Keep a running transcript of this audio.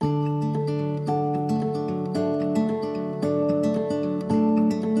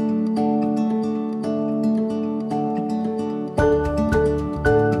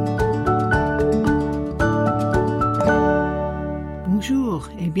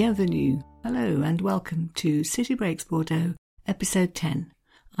Bienvenue, hello and welcome to City Breaks Bordeaux, episode 10.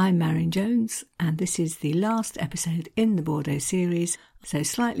 I'm Marion Jones and this is the last episode in the Bordeaux series, so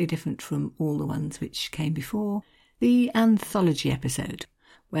slightly different from all the ones which came before, the Anthology episode,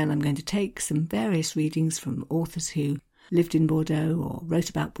 where I'm going to take some various readings from authors who lived in Bordeaux or wrote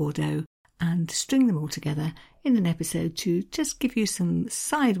about Bordeaux and string them all together in an episode to just give you some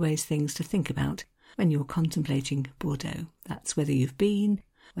sideways things to think about when you're contemplating Bordeaux. That's whether you've been,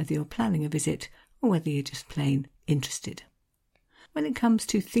 whether you're planning a visit, or whether you're just plain interested. When it comes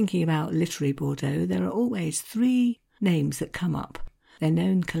to thinking about literary Bordeaux, there are always three names that come up. They're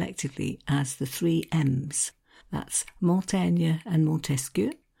known collectively as the three M's. That's Montaigne and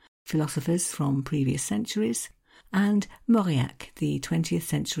Montesquieu, philosophers from previous centuries, and Mauriac, the 20th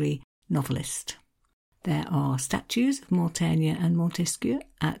century novelist. There are statues of Montaigne and Montesquieu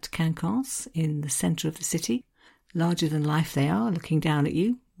at Quinconce in the centre of the city. Larger than life they are, looking down at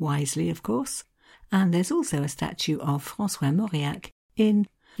you, wisely of course. And there's also a statue of François Mauriac in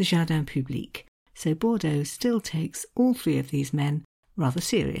the Jardin Public. So Bordeaux still takes all three of these men rather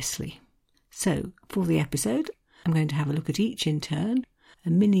seriously. So for the episode, I'm going to have a look at each in turn, a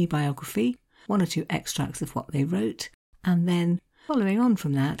mini biography, one or two extracts of what they wrote, and then, following on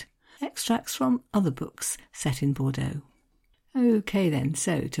from that, extracts from other books set in Bordeaux. Okay then,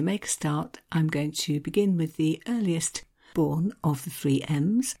 so to make a start, I'm going to begin with the earliest born of the three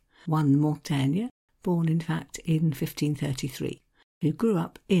M's, one Montaigne, born in fact in 1533, who grew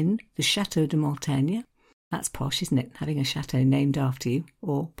up in the Château de Montaigne. That's posh, isn't it, having a chateau named after you,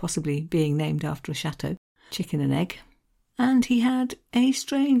 or possibly being named after a chateau, chicken and egg. And he had a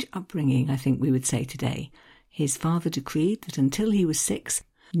strange upbringing, I think we would say today. His father decreed that until he was 6,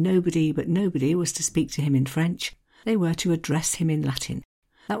 nobody was to speak to him in French. They were to address him in Latin.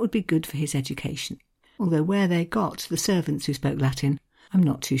 That would be good for his education. Although where they got the servants who spoke Latin, I'm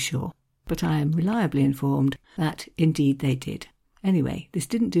not too sure. But I am reliably informed that indeed they did. Anyway, this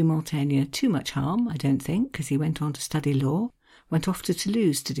didn't do Montaigne too much harm, I don't think, because he went on to study law, went off to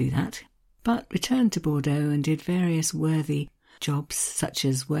Toulouse to do that, but returned to Bordeaux and did various worthy jobs, such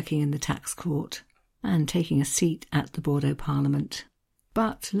as working in the tax court and taking a seat at the Bordeaux Parliament.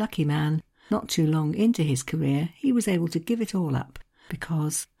 But, lucky man, not too long into his career, he was able to give it all up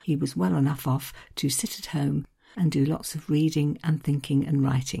because he was well enough off to sit at home and do lots of reading and thinking and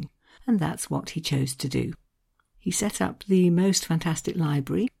writing, and that's what he chose to do. He set up the most fantastic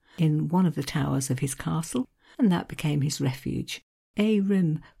library in one of the towers of his castle, and that became his refuge, a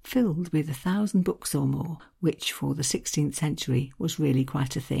room filled with 1,000 books or more, which for the 16th century was really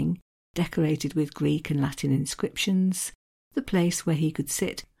quite a thing, decorated with Greek and Latin inscriptions, the place where he could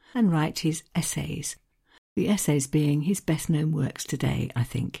sit and write his essays, the essays being his best-known works today, I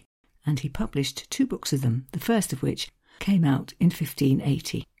think, and he published 2 books of them, the first of which came out in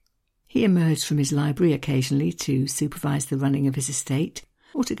 1580. He emerged from his library occasionally to supervise the running of his estate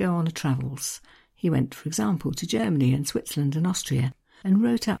or to go on travels. He went, for example, to Germany and Switzerland and Austria and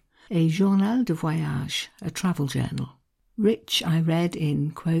wrote up a Journal de Voyage, a travel journal, rich, I read,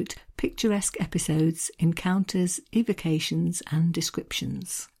 in, quote, picturesque episodes, encounters, evocations and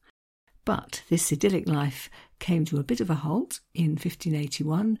descriptions. But this idyllic life came to a bit of a halt in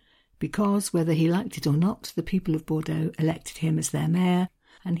 1581 because, whether he liked it or not, the people of Bordeaux elected him as their mayor,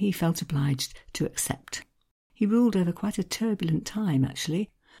 and he felt obliged to accept. He ruled over quite a turbulent time, actually.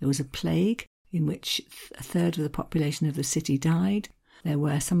 There was a plague in which a third of the population of the city died. There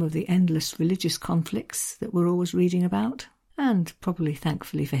were some of the endless religious conflicts that we're always reading about, and probably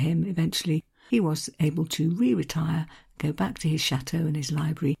thankfully for him, eventually he was able to retire, go back to his chateau and his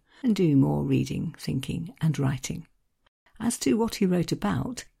library, and do more reading, thinking and writing. As to what he wrote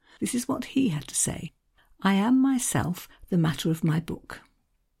about, this is what he had to say. I am myself the matter of my book.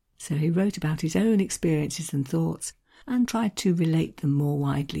 So he wrote about his own experiences and thoughts and tried to relate them more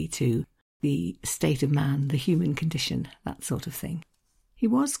widely to the state of man, the human condition, that sort of thing. He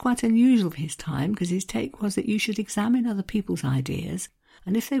was quite unusual for his time because his take was that you should examine other people's ideas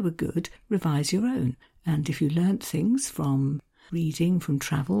and if they were good, revise your own. And if you learnt things from reading, from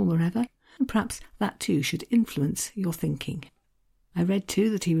travel, wherever, and perhaps that too should influence your thinking. I read too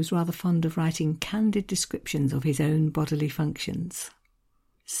that he was rather fond of writing candid descriptions of his own bodily functions.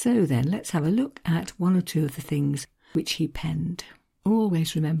 So then, let's have a look at one or two of the things which he penned,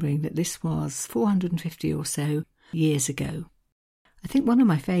 always remembering that this was 450 or so years ago. I think one of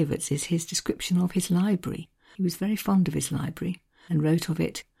my favourites is his description of his library. He was very fond of his library and wrote of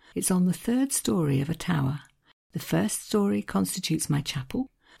it, "It's on the 3rd story of a tower. The 1st story constitutes my chapel,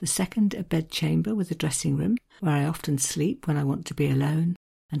 the 2nd a bedchamber with a dressing room, where I often sleep when I want to be alone,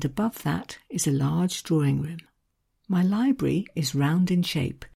 and above that is a large drawing room. My library is round in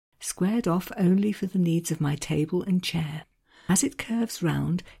shape, squared off only for the needs of my table and chair. As it curves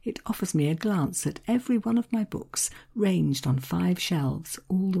round, it offers me a glance at every one of my books, ranged on 5 shelves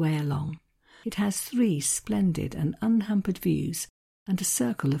all the way along. It has 3 splendid and unhampered views, and a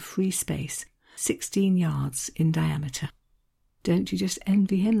circle of free space, 16 yards in diameter. Don't you just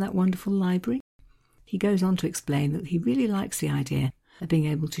envy him that wonderful library? He goes on to explain that he really likes the idea of being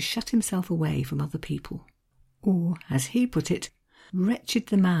able to shut himself away from other people. Or, as he put it, wretched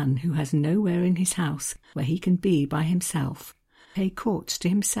the man who has nowhere in his house where he can be by himself, pay court to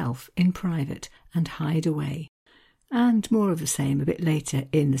himself in private, and hide away. And more of the same a bit later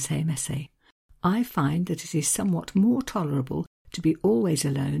in the same essay. I find that it is somewhat more tolerable to be always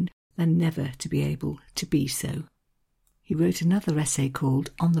alone than never to be able to be so. He wrote another essay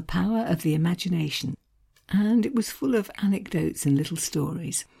called On the Power of the Imagination, and it was full of anecdotes and little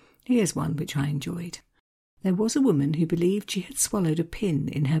stories. Here's one which I enjoyed. There was a woman who believed she had swallowed a pin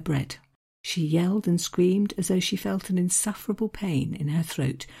in her bread. She yelled and screamed as though she felt an insufferable pain in her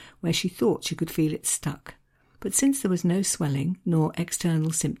throat where she thought she could feel it stuck. But since there was no swelling nor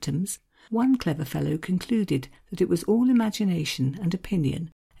external symptoms, one clever fellow concluded that it was all imagination and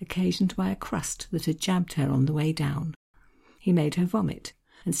opinion occasioned by a crust that had jabbed her on the way down. He made her vomit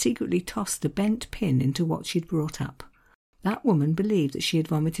and secretly tossed the bent pin into what she'd brought up. That woman believed that she had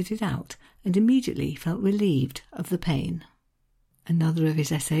vomited it out and immediately felt relieved of the pain. Another of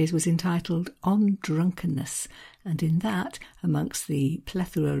his essays was entitled On Drunkenness, and in that, amongst the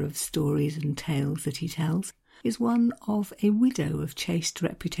plethora of stories and tales that he tells, is one of a widow of chaste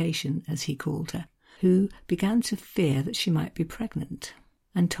reputation, as he called her, who began to fear that she might be pregnant,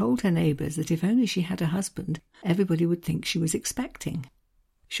 and told her neighbours that if only she had a husband, everybody would think she was expecting.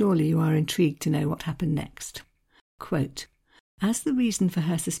 Surely you are intrigued to know what happened next. Quote, as the reason for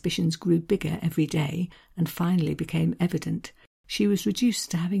her suspicions grew bigger every day and finally became evident, she was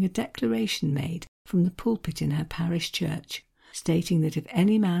reduced to having a declaration made from the pulpit in her parish church, stating that if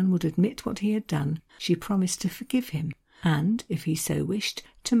any man would admit what he had done, she promised to forgive him, and, if he so wished,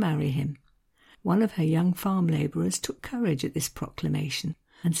 to marry him. One of her young farm labourers took courage at this proclamation,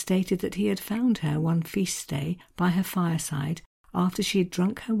 and stated that he had found her one feast day by her fireside after she had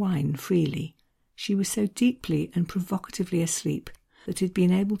drunk her wine freely. She was so deeply and provocatively asleep that he had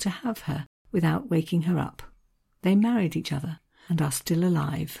been able to have her without waking her up. They married each other and are still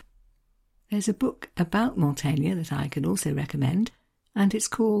alive. There's a book about Montaigne that I can also recommend, and it's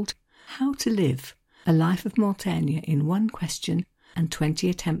called How to Live, A Life of Montaigne in 1 Question and 20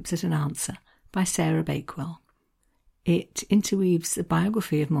 Attempts at an Answer by Sarah Bakewell. It interweaves a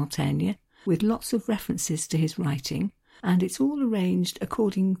biography of Montaigne with lots of references to his writing, and it's all arranged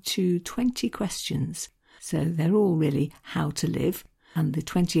according to 20 questions. So they're all really how to live, and the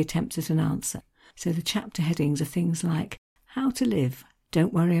 20 attempts at an answer. So the chapter headings are things like how to live,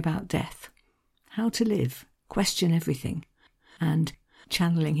 don't worry about death. How to live, question everything. And,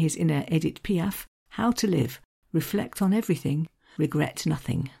 channeling his inner Edith Piaf, how to live, reflect on everything, regret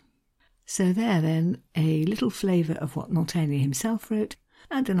nothing. So there then, a little flavour of what Montaigne himself wrote,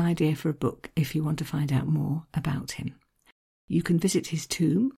 and an idea for a book if you want to find out more about him. You can visit his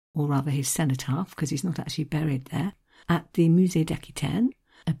tomb, or rather his cenotaph, because he's not actually buried there, at the Musée d'Aquitaine,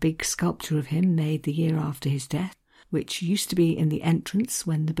 a big sculpture of him made the year after his death, which used to be in the entrance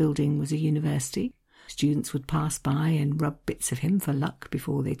when the building was a university. Students would pass by and rub bits of him for luck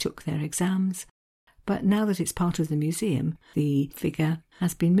before they took their exams. But now that it's part of the museum, the figure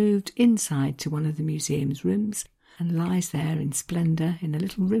has been moved inside to one of the museum's rooms and lies there in splendour in a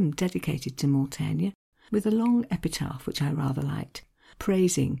little room dedicated to Montaigne, with a long epitaph which I rather liked,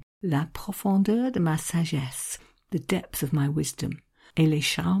 praising la profondeur de ma sagesse, the depth of my wisdom, et les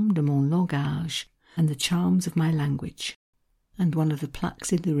charmes de mon langage, and the charms of my language. And one of the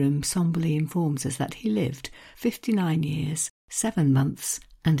plaques in the room sombrely informs us that he lived 59 years, 7 months,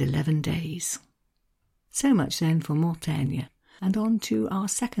 and 11 days. So much then for Montaigne, and on to our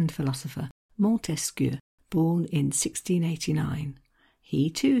second philosopher, Montesquieu, born in 1689. He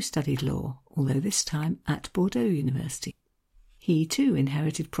too studied law, although this time at Bordeaux University. He too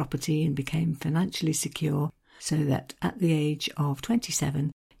inherited property and became financially secure, so that at the age of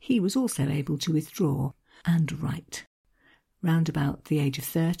 27 he was also able to withdraw and write. Round about the age of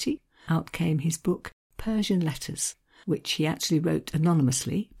 30, out came his book Persian Letters, which he actually wrote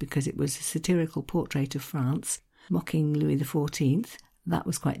anonymously because it was a satirical portrait of France, mocking Louis XIV, that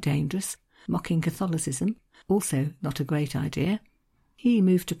was quite dangerous, mocking Catholicism, also not a great idea. He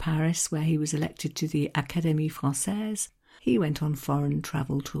moved to Paris, where he was elected to the Académie Française. He went on foreign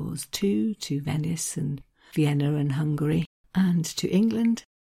travel tours too, to Venice and Vienna and Hungary, and to England.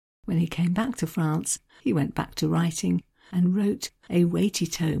 When he came back to France, he went back to writing, and wrote a weighty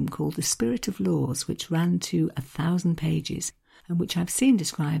tome called The Spirit of Laws, which ran to 1,000 pages, and which I've seen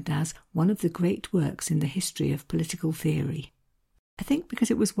described as one of the great works in the history of political theory. I think because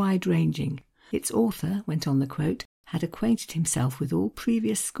it was wide-ranging. Its author, went on the quote, had acquainted himself with all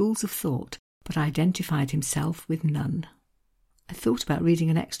previous schools of thought, but identified himself with none. I thought about reading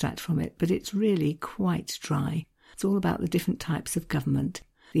an extract from it, but it's really quite dry. It's all about the different types of government,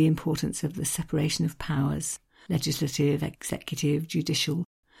 the importance of the separation of powers, legislative, executive, judicial.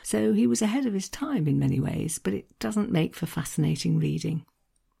 So he was ahead of his time in many ways, but it doesn't make for fascinating reading.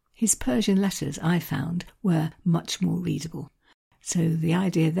 His Persian letters, I found, were much more readable. So the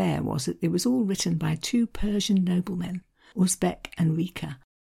idea there was that it was all written by two Persian noblemen, Uzbek and Rika,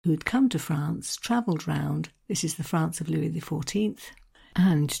 who had come to France, travelled round, this is the France of Louis XIV,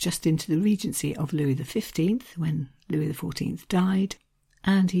 and just into the regency of Louis XV, when Louis XIV died,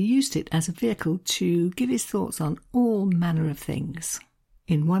 and he used it as a vehicle to give his thoughts on all manner of things.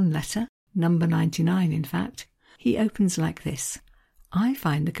 In one letter, number 99 in fact, he opens like this: "I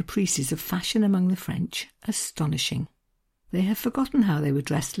find the caprices of fashion among the French astonishing. They have forgotten how they were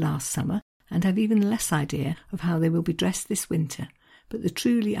dressed last summer, and have even less idea of how they will be dressed this winter. But the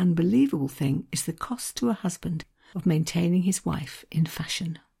truly unbelievable thing is the cost to a husband of maintaining his wife in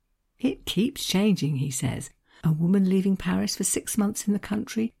fashion. It keeps changing," he says. "A woman leaving Paris for 6 months in the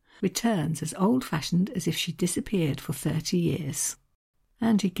country returns as old-fashioned as if she disappeared for 30 years.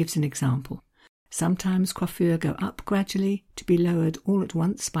 And he gives an example. Sometimes coiffures go up gradually, to be lowered all at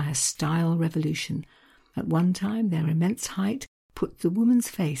once by a style revolution. At one time their immense height puts the woman's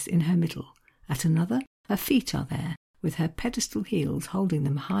face in her middle. At another, her feet are there, with her pedestal heels holding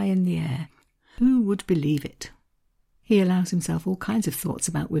them high in the air. Who would believe it?" He allows himself all kinds of thoughts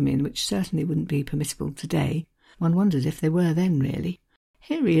about women which certainly wouldn't be permissible today. One wondered if they were then, really.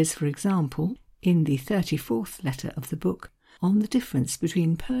 Here he is, for example, in the 34th letter of the book, on the difference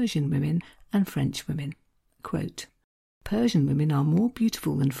between Persian women and French women. Quote, "Persian women are more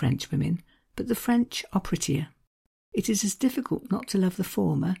beautiful than French women, but the French are prettier. It is as difficult not to love the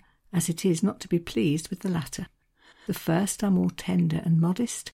former as it is not to be pleased with the latter. The first are more tender and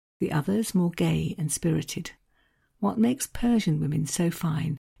modest, the others more gay and spirited. What makes Persian women so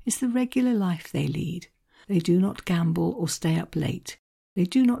fine is the regular life they lead. They do not gamble or stay up late. They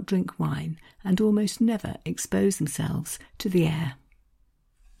do not drink wine, and almost never expose themselves to the air."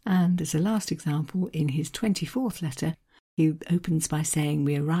 And as a last example, in his 24th letter, he opens by saying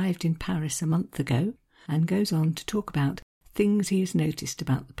we arrived in Paris a month ago, and goes on to talk about things he has noticed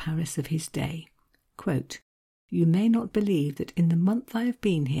about the Paris of his day. Quote, "You may not believe that in the month I have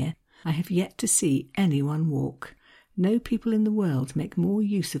been here, I have yet to see anyone walk. No people in the world make more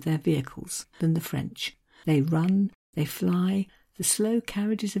use of their vehicles than the French. They run, they fly, the slow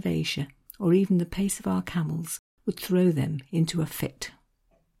carriages of Asia, or even the pace of our camels, would throw them into a fit."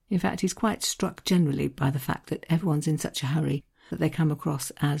 In fact, he's quite struck generally by the fact that everyone's in such a hurry that they come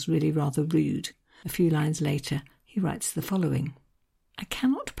across as really rather rude. A few lines later, he writes the following: "I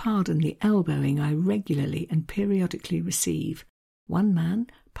cannot pardon the elbowing I regularly and periodically receive. One man,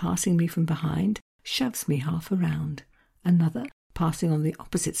 passing me from behind, shoves me half around. Another, passing on the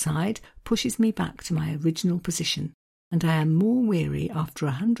opposite side, pushes me back to my original position, and I am more weary after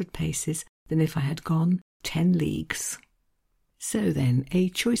 100 paces than if I had gone 10 leagues. So then, a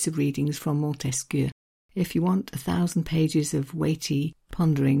choice of readings from Montesquieu. If you want 1,000 pages of weighty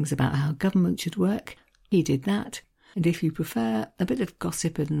ponderings about how government should work, he did that. And if you prefer a bit of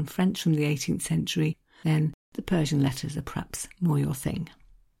gossip and French from the 18th century, then the Persian letters are perhaps more your thing.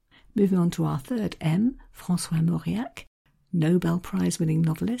 Moving on to our third M, François Mauriac, Nobel Prize-winning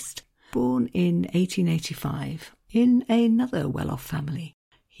novelist, born in 1885 in another well-off family.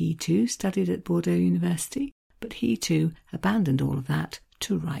 He too studied at Bordeaux University, but he too abandoned all of that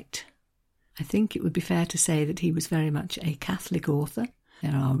to write. I think it would be fair to say that he was very much a Catholic author.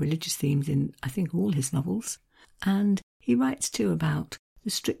 There are religious themes in, I think, all his novels. And he writes too about the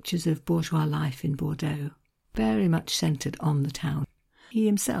strictures of bourgeois life in Bordeaux, very much centred on the town. He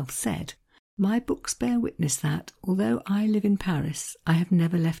himself said, "My books bear witness that, although I live in Paris, I have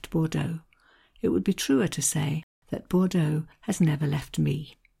never left Bordeaux. It would be truer to say that Bordeaux has never left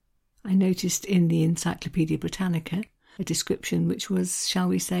me." I noticed in the Encyclopaedia Britannica a description which was, shall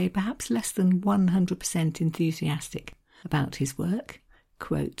we say, perhaps less than 100% enthusiastic about his work.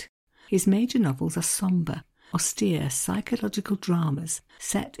 Quote, "His major novels are sombre, austere psychological dramas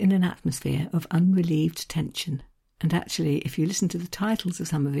set in an atmosphere of unrelieved tension." And actually, if you listen to the titles of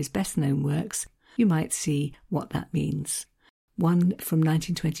some of his best-known works, you might see what that means. One from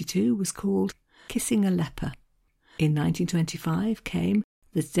 1922 was called Kissing a Leper. In 1925 came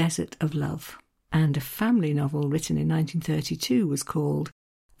The Desert of Love. and a family novel written in 1932 was called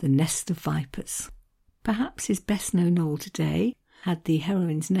The Nest of Vipers. Perhaps his best-known novel today had the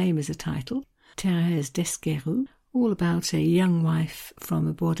heroine's name as a title, Thérèse d'Esquerroux, all about a young wife from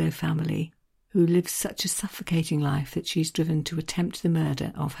a Bordeaux family who lives such a suffocating life that she's driven to attempt the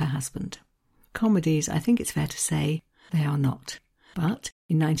murder of her husband. Comedies, I think it's fair to say, they are not. But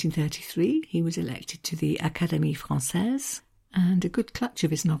in 1933 he was elected to the Académie Française, and a good clutch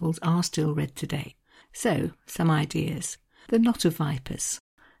of his novels are still read today. So, some ideas. The Knot of Vipers.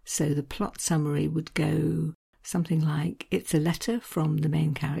 So the plot summary would go something like, it's a letter from the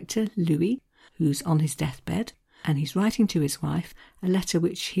main character, Louis, who's on his deathbed, and he's writing to his wife a letter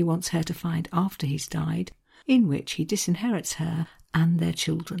which he wants her to find after he's died, in which he disinherits her and their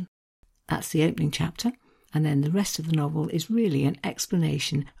children. That's the opening chapter, and then the rest of the novel is really an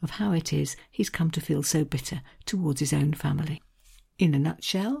explanation of how it is he's come to feel so bitter towards his own family. In a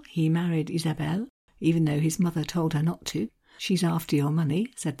nutshell, he married Isabelle, even though his mother told her not to. She's after your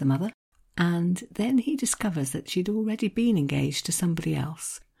money, said the mother. And then he discovers that she'd already been engaged to somebody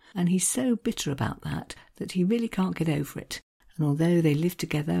else, and he's so bitter about that he really can't get over it. And although they live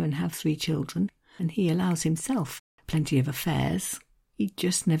together and have 3 children, and he allows himself plenty of affairs, he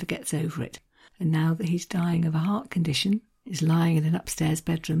just never gets over it. And now that he's dying of a heart condition, is lying in an upstairs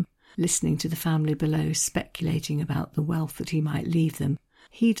bedroom, listening to the family below speculating about the wealth that he might leave them,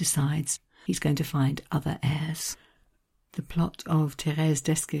 he decides he's going to find other heirs. The plot of Thérèse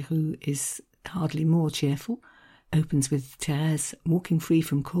d'Esquerroux is hardly more cheerful. Opens with Thérèse walking free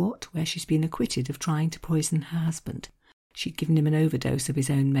from court, where she's been acquitted of trying to poison her husband. She'd given him an overdose of his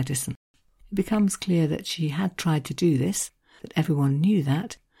own medicine. It becomes clear that she had tried to do this, that everyone knew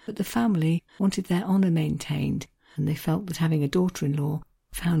that, but the family wanted their honour maintained, and they felt that having a daughter-in-law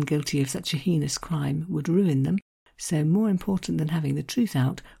found guilty of such a heinous crime would ruin them, so more important than having the truth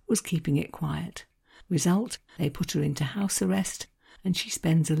out was keeping it quiet. Result, they put her into house arrest, and she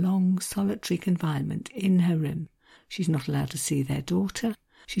spends a long, solitary confinement in her room. She's not allowed to see their daughter,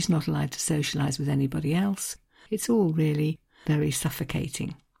 she's not allowed to socialise with anybody else. It's all really very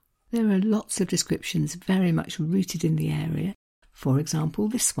suffocating. There are lots of descriptions very much rooted in the area. For example,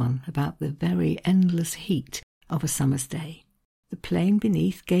 this one about the very endless heat of a summer's day. The plain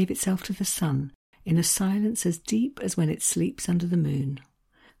beneath gave itself to the sun in a silence as deep as when it sleeps under the moon.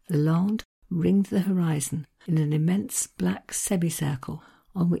 The land ringed the horizon in an immense black semicircle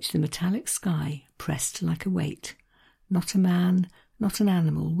on which the metallic sky pressed like a weight. Not a man, not an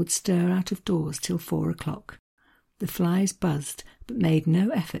animal would stir out of doors till 4 o'clock. The flies buzzed but made no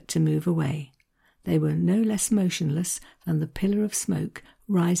effort to move away. They were no less motionless than the pillar of smoke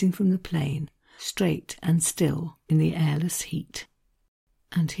rising from the plain, straight and still in the airless heat.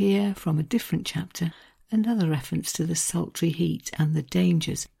 And here, from a different chapter, another reference to the sultry heat and the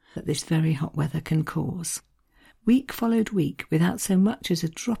dangers that this very hot weather can cause. Week followed week without so much as a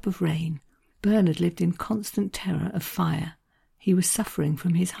drop of rain. Bernard lived in constant terror of fire. He was suffering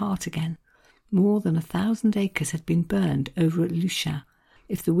from his heart again. More than 1,000 acres had been burned over at Luchat.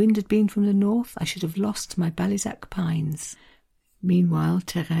 If the wind had been from the north, I should have lost my Balzac pines. Meanwhile,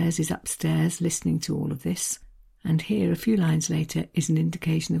 Thérèse is upstairs listening to all of this, and here, a few lines later, is an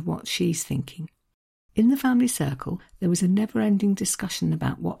indication of what she's thinking. In the family circle, there was a never-ending discussion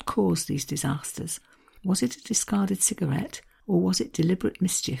about what caused these disasters. Was it a discarded cigarette, or was it deliberate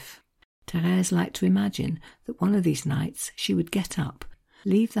mischief? Thérèse liked to imagine that one of these nights she would get up,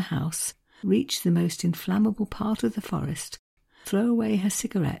 leave the house, reach the most inflammable part of the forest, throw away her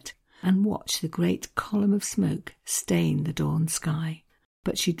cigarette, and watch the great column of smoke stain the dawn sky.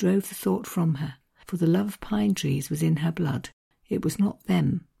 But she drove the thought from her, for the love of pine trees was in her blood. It was not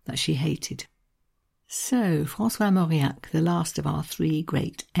them that she hated. So, François Mauriac, the last of our 3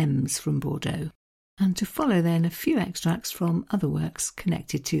 great M's from Bordeaux, and to follow then a few extracts from other works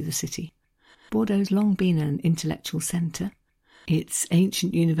connected to the city. Bordeaux's long been an intellectual centre. Its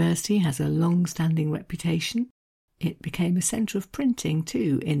ancient university has a long-standing reputation. It became a centre of printing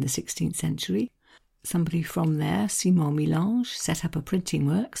too in the 16th century. Somebody from there, Simon Milange, set up a printing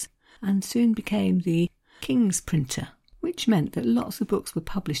works and soon became the King's Printer, which meant that lots of books were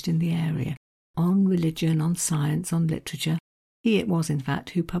published in the area. On religion, on science, on literature. He it was, in fact,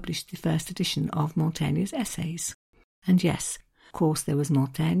 who published the first edition of Montaigne's essays. And yes, of course there was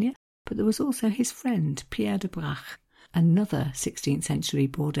Montaigne, but there was also his friend Pierre de Brach, another 16th century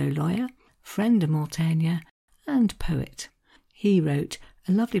Bordeaux lawyer, friend of Montaigne, and poet. He wrote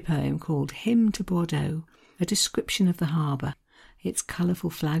a lovely poem called Hymn to Bordeaux, a description of the harbour, its colourful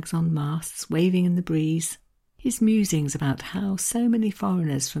flags on masts waving in the breeze. His musings about how so many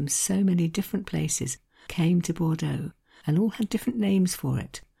foreigners from so many different places came to Bordeaux, and all had different names for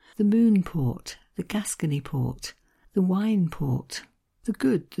it, the moon port, the Gascony port, the wine port, the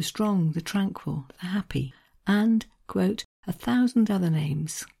good, the strong, the tranquil, the happy, and, quote, 1,000 other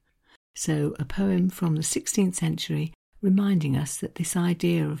names. So a poem from the 16th century reminding us that this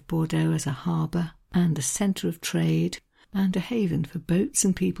idea of Bordeaux as a harbour and a centre of trade and a haven for boats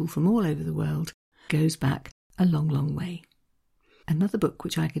and people from all over the world goes back a long, long way. Another book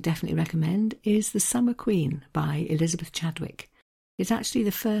which I could definitely recommend is The Summer Queen by Elizabeth Chadwick. It's actually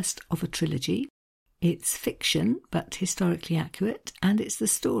the first of a trilogy. It's fiction, but historically accurate, and it's the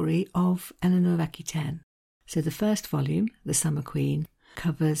story of Eleanor of Aquitaine. So the first volume, The Summer Queen,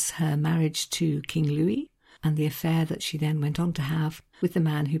 covers her marriage to King Louis and the affair that she then went on to have with the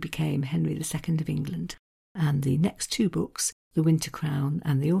man who became Henry II of England. And the next two books, The Winter Crown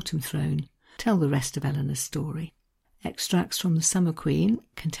and The Autumn Throne, tell the rest of Eleanor's story. Extracts from The Summer Queen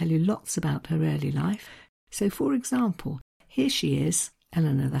can tell you lots about her early life. So, for example, here she is,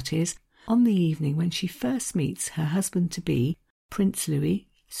 Eleanor that is, on the evening when she first meets her husband-to-be, Prince Louis,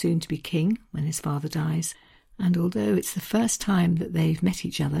 soon to be king when his father dies. And although it's the first time that they've met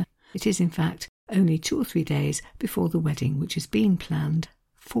each other, it is in fact only 2 or 3 days before the wedding, which has been planned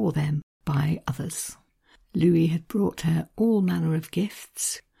for them by others. Louis had brought her all manner of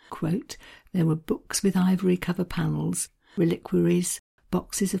gifts. Quote, there were books with ivory cover panels, reliquaries,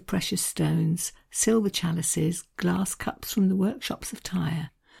 boxes of precious stones, silver chalices, glass cups from the workshops of Tyre,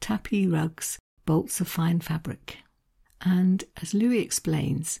 tapis rugs, bolts of fine fabric. And, as Louis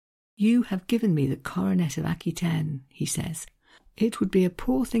explains, you have given me the coronet of Aquitaine, he says. It would be a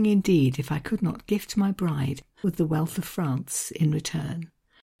poor thing indeed if I could not gift my bride with the wealth of France in return.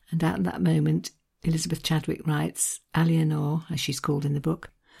 And at that moment, Elizabeth Chadwick writes, Aliénor, as she's called in the book,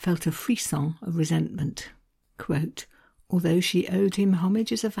 felt a frisson of resentment. Quote, although she owed him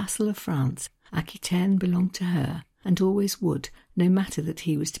homage as a vassal of France, Aquitaine belonged to her, and always would, no matter that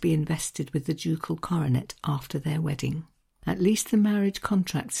he was to be invested with the ducal coronet after their wedding. At least the marriage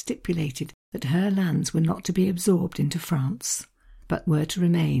contract stipulated that her lands were not to be absorbed into France, but were to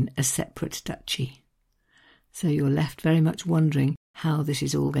remain a separate duchy. So you're left very much wondering how this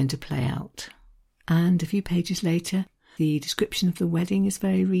is all going to play out. And a few pages later, the description of the wedding is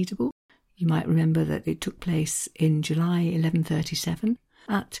very readable. You might remember that it took place in July 1137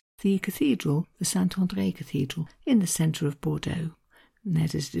 at the cathedral, the Saint-André Cathedral, in the centre of Bordeaux. And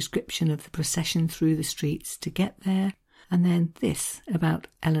there's a description of the procession through the streets to get there, and then this about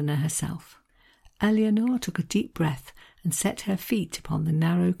Eleanor herself. Aliénor took a deep breath and set her feet upon the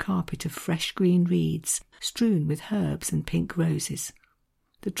narrow carpet of fresh green reeds, strewn with herbs and pink roses.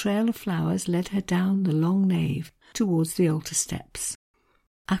 The trail of flowers led her down the long nave towards the altar steps.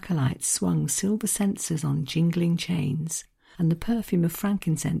 Acolytes swung silver censers on jingling chains, and the perfume of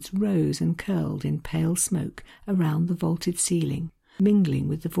frankincense rose and curled in pale smoke around the vaulted ceiling, mingling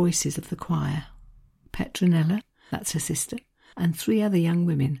with the voices of the choir. Petronella, that's her sister, and 3 other young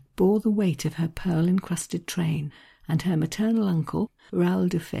women bore the weight of her pearl-encrusted train, and her maternal uncle, Raoul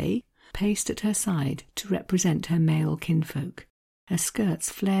de Fay, paced at her side to represent her male kinfolk. Her skirts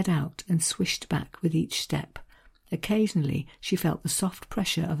flared out and swished back with each step. Occasionally she felt the soft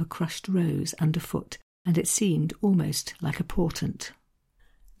pressure of a crushed rose underfoot, and it seemed almost like a portent.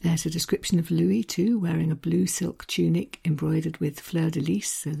 There's a description of Louis, too, wearing a blue silk tunic embroidered with fleur-de-lis,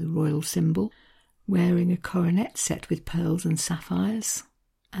 so the royal symbol, wearing a coronet set with pearls and sapphires.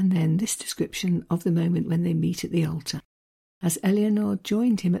 And then this description of the moment when they meet at the altar. As Aliénor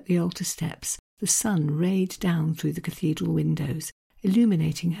joined him at the altar steps, the sun rayed down through the cathedral windows,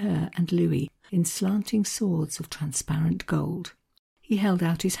 illuminating her and Louis in slanting swords of transparent gold. He held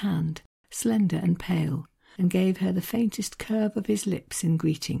out his hand, slender and pale, and gave her the faintest curve of his lips in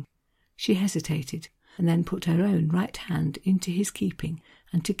greeting. She hesitated, and then put her own right hand into his keeping,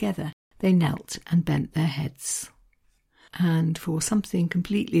 and together they knelt and bent their heads. And for something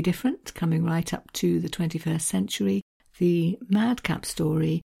completely different, coming right up to the 21st century, the madcap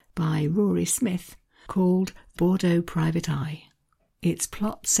story by Rory Smith called Bordeaux Private Eye. Its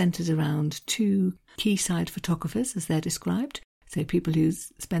plot centres around 2 quayside photographers, as they're described, so people who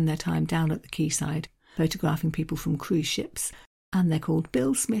spend their time down at the quayside photographing people from cruise ships, and they're called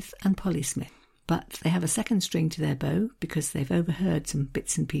Bill Smith and Polly Smith. But they have a second string to their bow because they've overheard some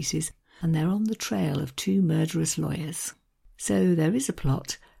bits and pieces, and they're on the trail of 2 murderous lawyers. So there is a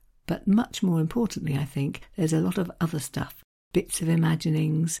plot, but much more importantly, I think, there's a lot of other stuff, bits of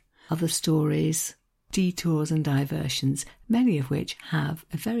imaginings, other stories, detours and diversions, many of which have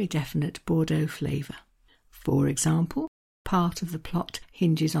a very definite Bordeaux flavour. For example, part of the plot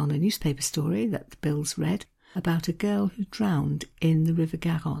hinges on a newspaper story that Bill's read about a girl who drowned in the River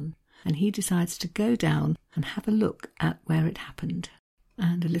Garonne, and he decides to go down and have a look at where it happened.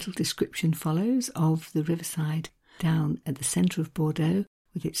 And a little description follows of the riverside down at the centre of Bordeaux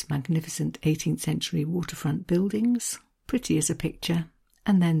with its magnificent 18th century waterfront buildings, pretty as a picture,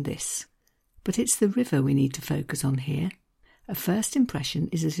 and then this. But it's the river we need to focus on here. A first impression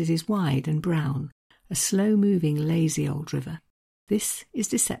is that it is wide and brown, a slow-moving, lazy old river. This is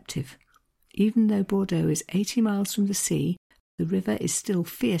deceptive. Even though Bordeaux is 80 miles from the sea, the river is still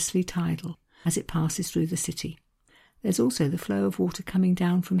fiercely tidal as it passes through the city. There's also the flow of water coming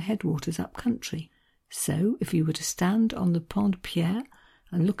down from headwaters up country. So, if you were to stand on the Pont de Pierre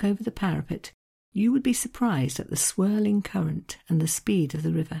and look over the parapet, you would be surprised at the swirling current and the speed of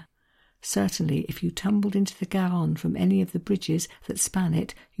the river. Certainly, if you tumbled into the Garonne from any of the bridges that span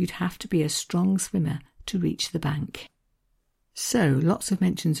it, you'd have to be a strong swimmer to reach the bank. So, lots of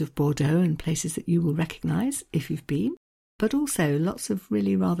mentions of Bordeaux and places that you will recognise if you've been, but also lots of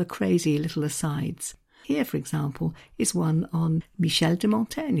really rather crazy little asides. Here, for example, is one on Michel de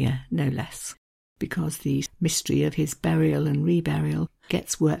Montaigne, no less, because the mystery of his burial and reburial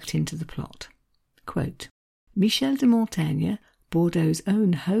gets worked into the plot. Quote, Michel de Montaigne, Bordeaux's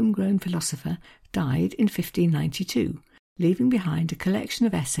own homegrown philosopher, died in 1592, leaving behind a collection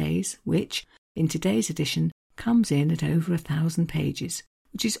of essays which, in today's edition, comes in at over 1,000 pages,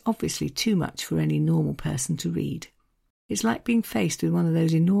 which is obviously too much for any normal person to read. It's like being faced with one of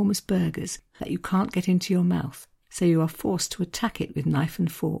those enormous burgers that you can't get into your mouth, so you are forced to attack it with knife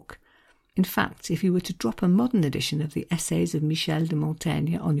and fork. In fact, if you were to drop a modern edition of the Essays of Michel de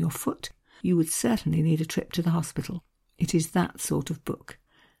Montaigne on your foot, you would certainly need a trip to the hospital. It is that sort of book.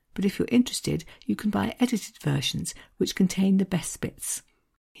 But if you're interested, you can buy edited versions which contain the best bits.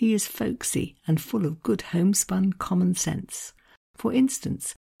 He is folksy and full of good homespun common sense. For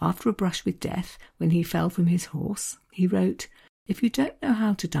instance, after a brush with death, when he fell from his horse, he wrote, If you don't know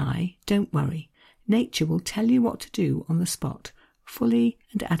how to die, don't worry. Nature will tell you what to do on the spot, fully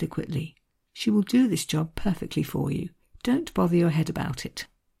and adequately. She will do this job perfectly for you. Don't bother your head about it.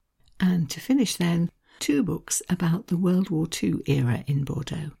 And to finish then, 2 books about the World War II era in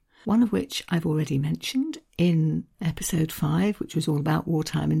Bordeaux, one of which I've already mentioned in episode 5, which was all about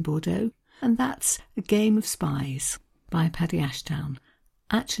wartime in Bordeaux, and that's A Game of Spies by Paddy Ashdown.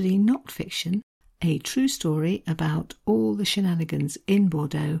 Actually not fiction, a true story about all the shenanigans in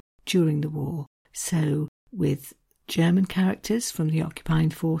Bordeaux during the war. So, with German characters from the occupying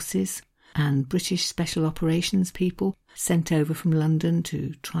forces and British special operations people sent over from London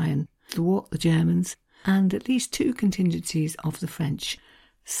to try and thwart the Germans, and at least 2 contingencies of the French,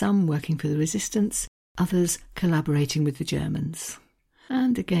 some working for the resistance, others collaborating with the Germans.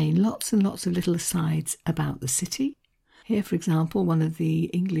 And again, lots and lots of little asides about the city. Here, for example, one of the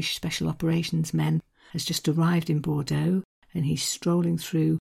English special operations men has just arrived in Bordeaux, and he's strolling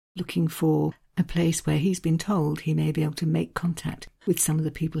through looking for a place where he's been told he may be able to make contact with some of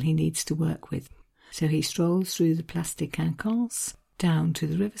the people he needs to work with. So he strolls through the Place des Quinconces, down to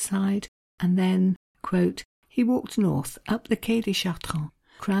the riverside, and then, quote, he walked north up the Quai des Chartrons,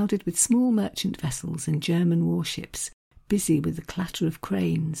 crowded with small merchant vessels and German warships, busy with the clatter of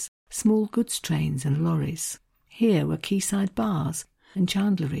cranes, small goods trains and lorries. Here were quayside bars and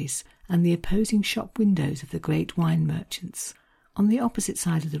chandleries and the opposing shop windows of the great wine merchants. On the opposite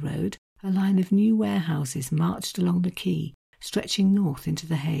side of the road, a line of new warehouses marched along the quay, stretching north into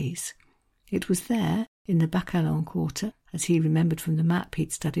the haze. It was there, in the Bacalan quarter, as he remembered from the map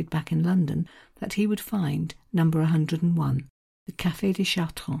he'd studied back in London, that he would find number 101, the Café des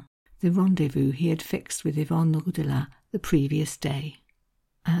Chartrons, the rendezvous he had fixed with Yvonne Roudelin the previous day.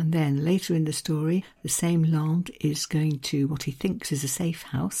 And then later in the story, the same Land is going to what he thinks is a safe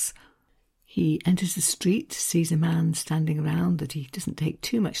house. He enters the street, sees a man standing around that he doesn't take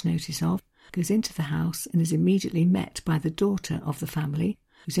too much notice of, goes into the house and is immediately met by the daughter of the family,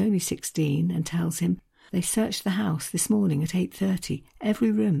 who's only 16, and tells him they searched the house this morning at 8:30,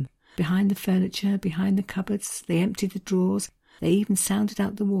 every room, behind the furniture, behind the cupboards, they emptied the drawers, they even sounded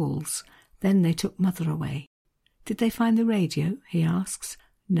out the walls. Then they took Mother away. Did they find the radio? He asks.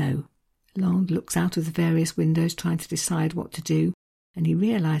 No. Land looks out of the various windows trying to decide what to do, and he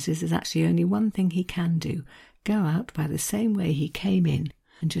realises there's actually only one thing he can do, go out by the same way he came in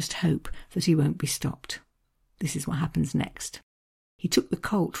and just hope that he won't be stopped. This is what happens next. He took the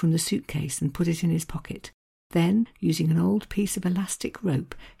Colt from the suitcase and put it in his pocket. Then, using an old piece of elastic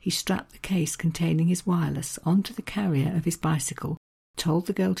rope, he strapped the case containing his wireless onto the carrier of his bicycle, told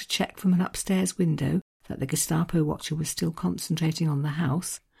the girl to check from an upstairs window that the Gestapo watcher was still concentrating on the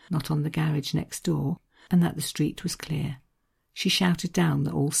house, not on the garage next door, and that the street was clear. She shouted down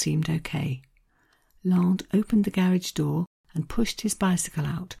that all seemed okay. Land opened the garage door and pushed his bicycle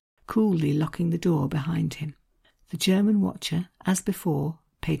out, coolly locking the door behind him. The German watcher, as before,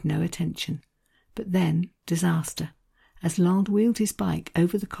 paid no attention. But then, disaster. As Land wheeled his bike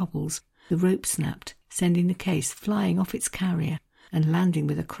over the cobbles, the rope snapped, sending the case flying off its carrier and landing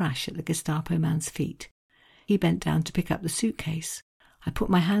with a crash at the Gestapo man's feet. He bent down to pick up the suitcase. I put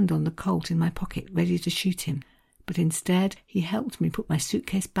my hand on the Colt in my pocket, ready to shoot him, but instead he helped me put my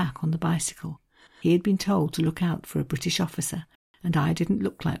suitcase back on the bicycle. He had been told to look out for a British officer, and I didn't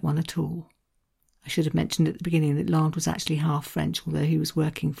look like one at all. I should have mentioned at the beginning that Land was actually half French, although he was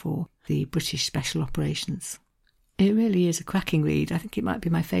working for the British Special Operations. It really is a cracking read. I think it might be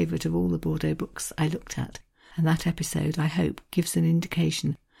my favourite of all the Bordeaux books I looked at, and that episode, I hope, gives an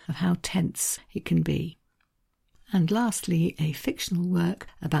indication of how tense it can be. And lastly, a fictional work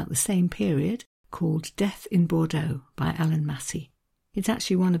about the same period called Death in Bordeaux by Alan Massey. It's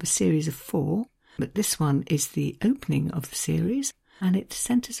actually one of a series of 4, but this one is the opening of the series, and it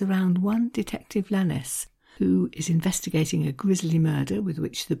centres around one Detective Lannes, who is investigating a grisly murder with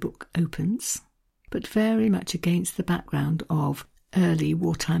which the book opens, but very much against the background of early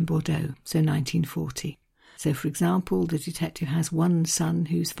wartime Bordeaux, so 1940. So, for example, the detective has one son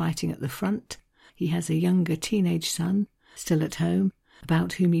who's fighting at the front. He has a younger teenage son, still at home,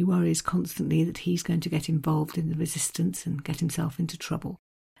 about whom he worries constantly that he's going to get involved in the resistance and get himself into trouble.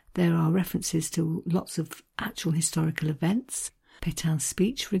 There are references to lots of actual historical events. Pétain's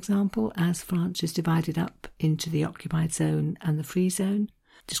speech, for example, as France is divided up into the occupied zone and the free zone.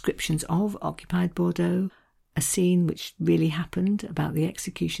 Descriptions of occupied Bordeaux. A scene which really happened about the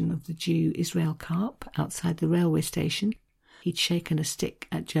execution of the Jew Israel Karp outside the railway station. He'd shaken a stick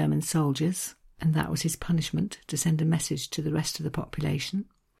at German soldiers, and that was his punishment, to send a message to the rest of the population.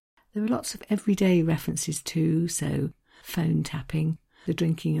 There are lots of everyday references too, so phone tapping, the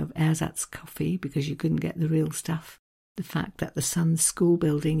drinking of ersatz coffee because you couldn't get the real stuff, the fact that the son's school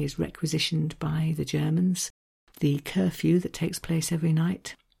building is requisitioned by the Germans, the curfew that takes place every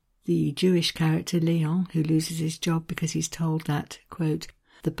night, the Jewish character Leon, who loses his job because he's told that, quote,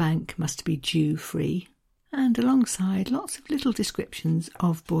 the bank must be Jew-free, and alongside lots of little descriptions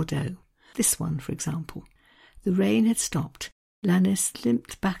of Bordeaux. This one, for example. The rain had stopped. Lannes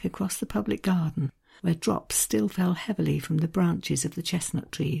limped back across the public garden, where drops still fell heavily from the branches of the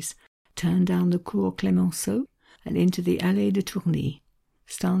chestnut trees, turned down the Cour Clemenceau and into the Allée de Tourny.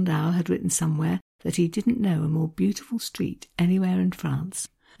 Stendhal had written somewhere that he didn't know a more beautiful street anywhere in France,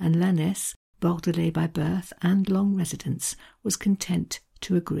 and Lannes, Bordelais by birth and long residence, was content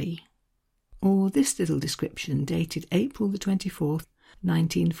to agree. Or this little description, dated April the 24th,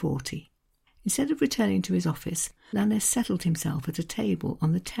 1940. Instead of returning to his office, Lannes settled himself at a table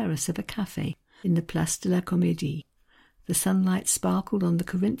on the terrace of a café in the Place de la Comédie. The sunlight sparkled on the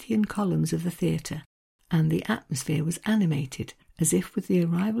Corinthian columns of the theatre, and the atmosphere was animated, as if with the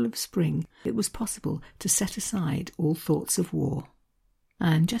arrival of spring it was possible to set aside all thoughts of war.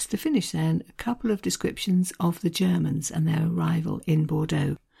 And just to finish then, a couple of descriptions of the Germans and their arrival in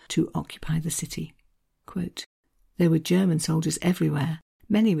Bordeaux to occupy the city. Quote, there were German soldiers everywhere,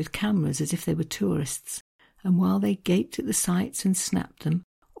 many with cameras as if they were tourists, and while they gaped at the sights and snapped them,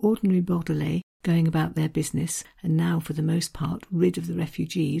 ordinary Bordelais, going about their business, and now for the most part rid of the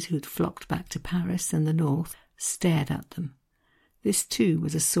refugees who had flocked back to Paris and the north, stared at them. This too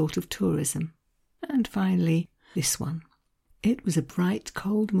was a sort of tourism. And finally, this one. It was a bright,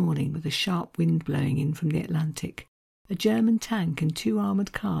 cold morning with a sharp wind blowing in from the Atlantic. A German tank and 2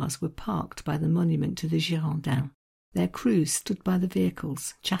 armoured cars were parked by the monument to the Girondins. Their crews stood by the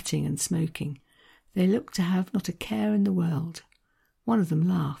vehicles, chatting and smoking. They looked to have not a care in the world. One of them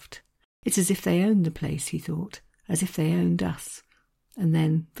laughed. It's as if they owned the place, he thought, as if they owned us. And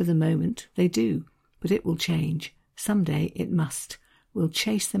then, for the moment, they do. But it will change. Some day it must. We'll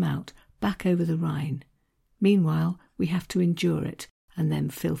chase them out, back over the Rhine. Meanwhile, we have to endure it, and them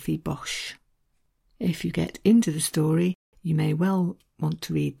filthy Boche. If you get into the story, you may well want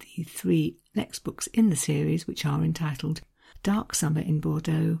to read the 3 next books in the series, which are entitled Dark Summer in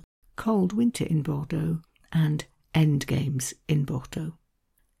Bordeaux, Cold Winter in Bordeaux, and Endgames in Bordeaux.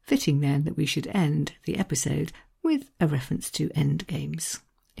 Fitting then that we should end the episode with a reference to Endgames.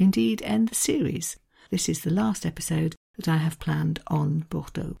 Indeed, end the series. This is the last episode that I have planned on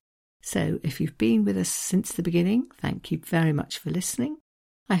Bordeaux. So if you've been with us since the beginning, thank you very much for listening.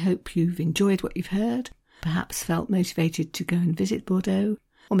 I hope you've enjoyed what you've heard, perhaps felt motivated to go and visit Bordeaux,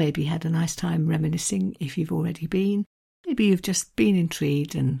 or maybe had a nice time reminiscing if you've already been. Maybe you've just been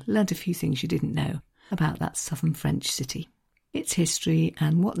intrigued and learnt a few things you didn't know about that southern French city, its history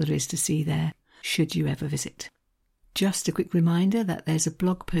and what there is to see there, should you ever visit. Just a quick reminder that there's a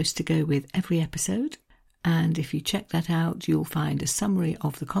blog post to go with every episode, and if you check that out, you'll find a summary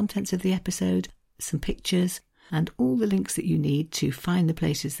of the contents of the episode, some pictures, and all the links that you need to find the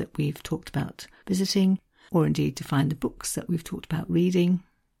places that we've talked about visiting, or indeed to find the books that we've talked about reading.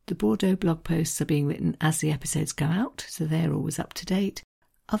 The Bordeaux blog posts are being written as the episodes go out, so they're always up to date.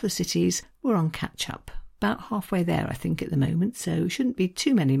 Other cities, we're on catch-up. About halfway there, I think, at the moment, so shouldn't be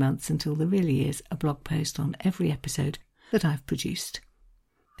too many months until there really is a blog post on every episode that I've produced.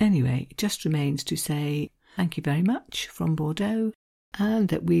 Anyway, it just remains to say thank you very much from Bordeaux, and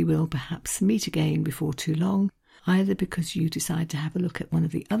that we will perhaps meet again before too long, either because you decide to have a look at one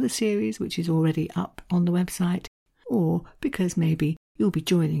of the other series which is already up on the website, or because maybe you'll be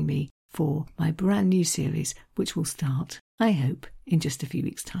joining me for my brand new series which will start, I hope, in just a few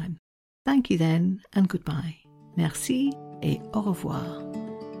weeks' time. Thank you then, and goodbye. Merci et au revoir.